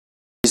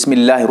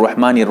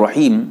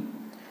बिस्मिल्लाहिर्रहमानिर्रहीम।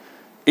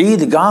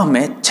 ईदगाह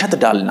में छत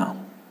डालना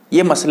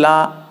ये मसला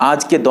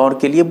आज के दौर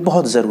के लिए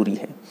बहुत ज़रूरी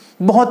है,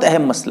 बहुत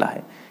अहम मसला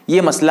है।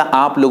 ये मसला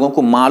आप लोगों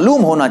को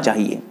मालूम होना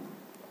चाहिए,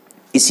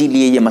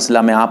 इसीलिए ये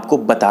मसला मैं आपको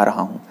बता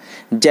रहा हूँ।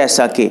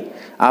 जैसा कि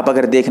आप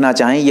अगर देखना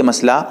चाहें, ये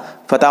मसला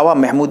फतावा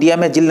महमूदिया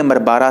में जिल्द नंबर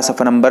 15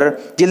 सफ़ा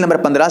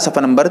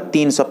नंबर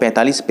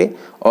 345 पे,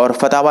 और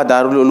फतावा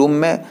दारुल उलूम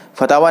में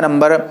फतावा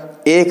नंबर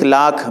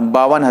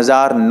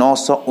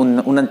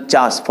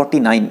 1,52,949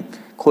 49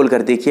 खोल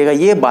कर देखिएगा,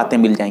 ये बातें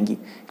मिल जाएंगी।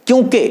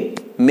 क्योंकि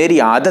मेरी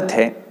आदत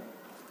है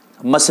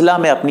मसला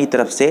मैं अपनी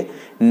तरफ से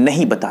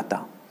नहीं बताता,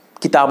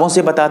 किताबों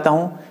से बताता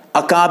हूँ,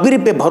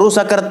 अकाबिर पे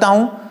भरोसा करता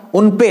हूँ,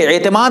 उन पे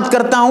एतमाद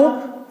करता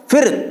हूँ,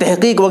 फिर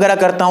तहकीक वगैरह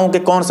करता हूँ कि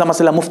कौन सा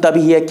मसला मुफ्ता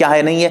भी है, क्या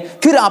है, नहीं है,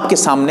 फिर आपके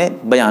सामने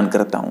बयान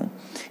करता हूँ।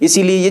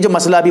 इसीलिए ये जो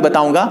मसला भी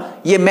बताऊँगा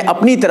ये मैं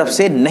अपनी तरफ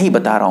से नहीं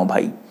बता रहा हूँ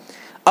भाई।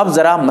 अब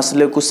ज़रा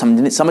मसले को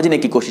समझने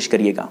की कोशिश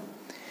करिएगा।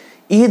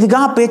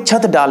 ईदगाह पे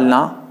छत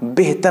डालना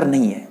बेहतर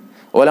नहीं है।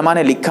 उलमा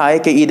ने लिखा है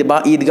कि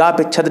ईदगाह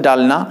पे छत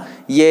डालना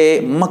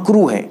ये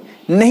मकरूह है,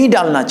 नहीं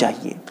डालना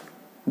चाहिए,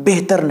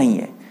 बेहतर नहीं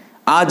है।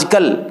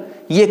 आजकल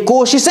ये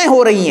कोशिशें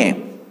हो रही हैं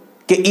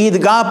कि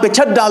ईदगाह पे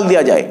छत डाल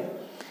दिया जाए,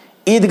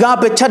 ईदगाह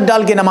पे छत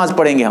डाल के नमाज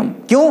पढ़ेंगे हम।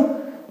 क्यों?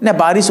 न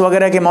बारिश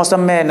वगैरह के मौसम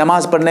में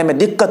नमाज पढ़ने में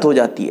दिक्कत हो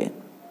जाती है।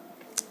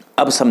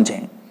 अब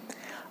समझें,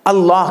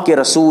 अल्लाह के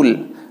रसूल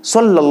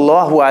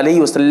सल्लल्लाहु अलैहि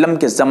वसल्लम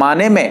के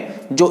ज़माने में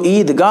जो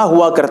ईदगाह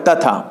हुआ करता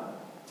था,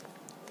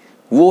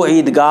 वो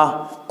ईदगाह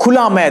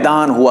खुला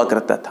मैदान हुआ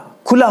करता था,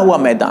 खुला हुआ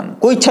मैदान,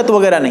 कोई छत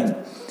वगैरह नहीं।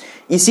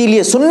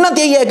 इसीलिए सुन्नत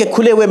यही है कि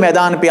खुले हुए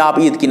मैदान पे आप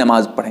ईद की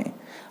नमाज पढ़ें।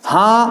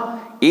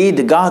 हाँ,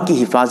 ईदगाह की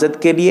हिफाजत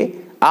के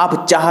लिए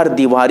आप चार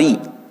दीवारी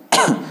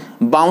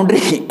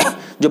बाउंड्री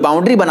जो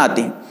बाउंड्री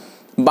बनाते हैं,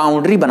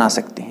 बाउंड्री बना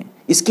सकते हैं,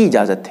 इसकी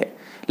इजाज़त है,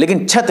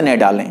 लेकिन छत न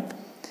डालें।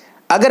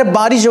 अगर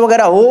बारिश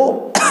वगैरह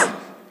हो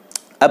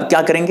अब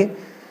क्या करेंगे?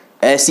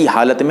 ऐसी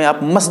हालत में आप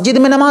मस्जिद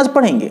में नमाज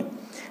पढ़ेंगे।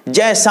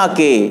 जैसा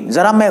कि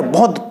ज़रा मैं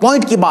बहुत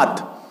पॉइंट की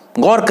बात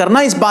गौर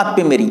करना इस बात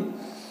पे मेरी,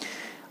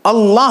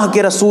 अल्लाह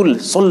के रसूल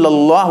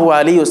सल्लल्लाहु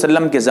अलैहि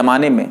वसल्लम के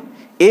ज़माने में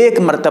एक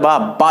मरतबा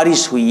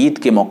बारिश हुई ईद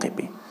के मौके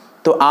पे,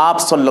 तो आप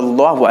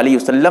सल्लल्लाहु अलैहि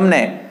वसल्लम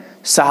ने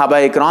सहाबा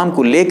इकराम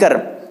को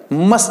लेकर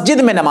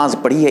मस्जिद में नमाज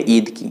पढ़ी है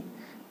ईद की।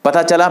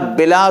 पता चला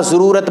बिला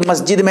ज़रूरत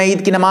मस्जिद में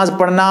ईद की नमाज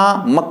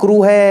पढ़ना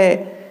मकरूह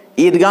है,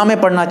 ईदगाह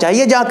में पढ़ना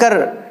चाहिए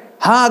जाकर।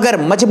 हाँ,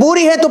 अगर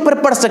मजबूरी है तो फिर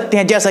पढ़ सकते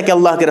हैं, जैसा कि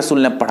अल्लाह के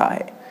रसूल ने पढ़ा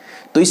है।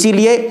 तो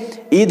इसीलिए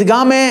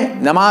ईदगाह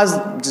में नमाज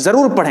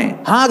ज़रूर पढ़ें।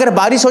 हाँ, अगर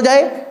बारिश हो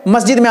जाए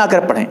मस्जिद में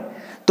आकर पढ़ें।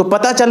 तो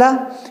पता चला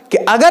कि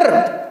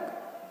अगर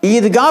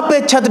ईदगाह पे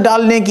छत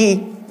डालने की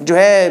जो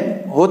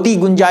है होती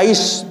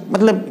गुंजाइश,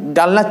 मतलब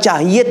डालना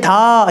चाहिए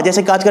था,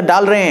 जैसे कि आजकल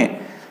डाल रहे हैं,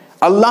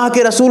 अल्लाह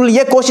के रसूल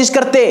ये कोशिश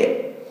करते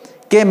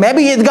कि मैं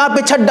भी ईदगाह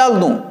पे छत डाल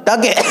दूं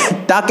ताकि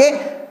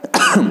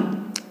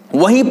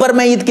वहीं पर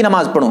मैं ईद की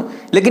नमाज पढ़ूं।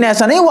 लेकिन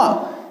ऐसा नहीं हुआ।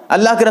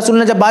 अल्लाह के रसूल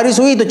ने जब बारिश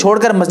हुई तो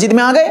छोड़कर मस्जिद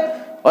में आ गए,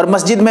 और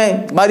मस्जिद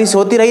में बारिश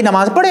होती रही,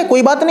 नमाज पढ़े,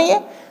 कोई बात नहीं है।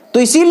 तो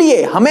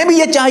इसीलिए हमें भी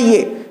ये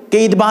चाहिए कि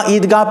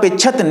ईदगाह पे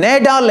छत न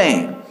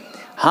डालें।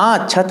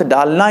 हाँ, छत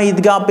डालना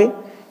ईदगाह पे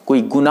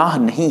कोई गुनाह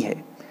नहीं है,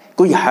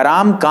 कोई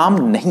हराम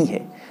काम नहीं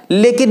है,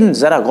 लेकिन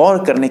ज़रा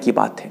गौर करने की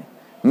बात है।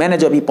 मैंने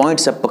जो अभी पॉइंट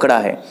सब पकड़ा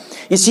है,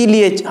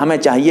 इसीलिए हमें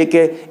चाहिए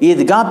कि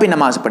ईदगाह पे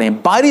नमाज पढ़ें।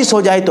 बारिश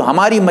हो जाए तो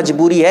हमारी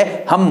मजबूरी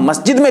है, हम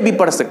मस्जिद में भी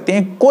पढ़ सकते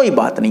हैं, कोई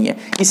बात नहीं है।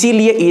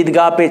 इसीलिए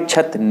ईदगाह पे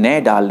छत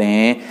न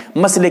डालें।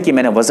 मसले की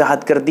मैंने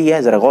वजाहत कर दी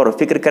है, ज़रा गौर व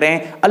फिक्र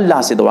करें।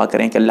 अल्लाह से दुआ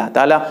करें कि अल्लाह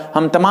ताला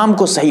हम तमाम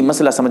को सही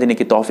मसला समझने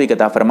की तौफीक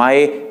अता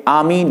फरमाए।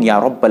 आमीन या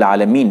रब्बल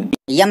आलमीन।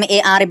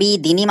 MARB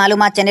दीनी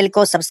मालूमात चैनल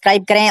को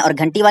सब्सक्राइब करें और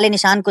घंटी वाले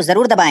निशान को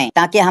जरूर दबाएं,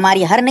 ताकि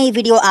हमारी हर नई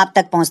वीडियो आप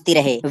तक पहुंचती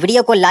रहे।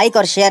 वीडियो को लाइक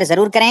और शेयर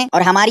जरूर करें,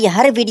 और हमारी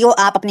हर वीडियो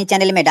आप अपने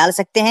चैनल में डाल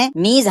सकते हैं।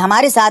 मीज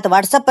हमारे साथ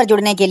व्हाट्सएप पर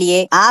जुड़ने के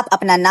लिए आप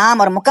अपना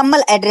नाम और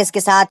मुकम्मल एड्रेस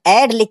के साथ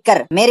ऐड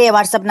लिखकर मेरे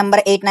व्हाट्सएप नंबर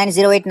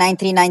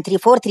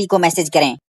 8908939343 को मैसेज करें।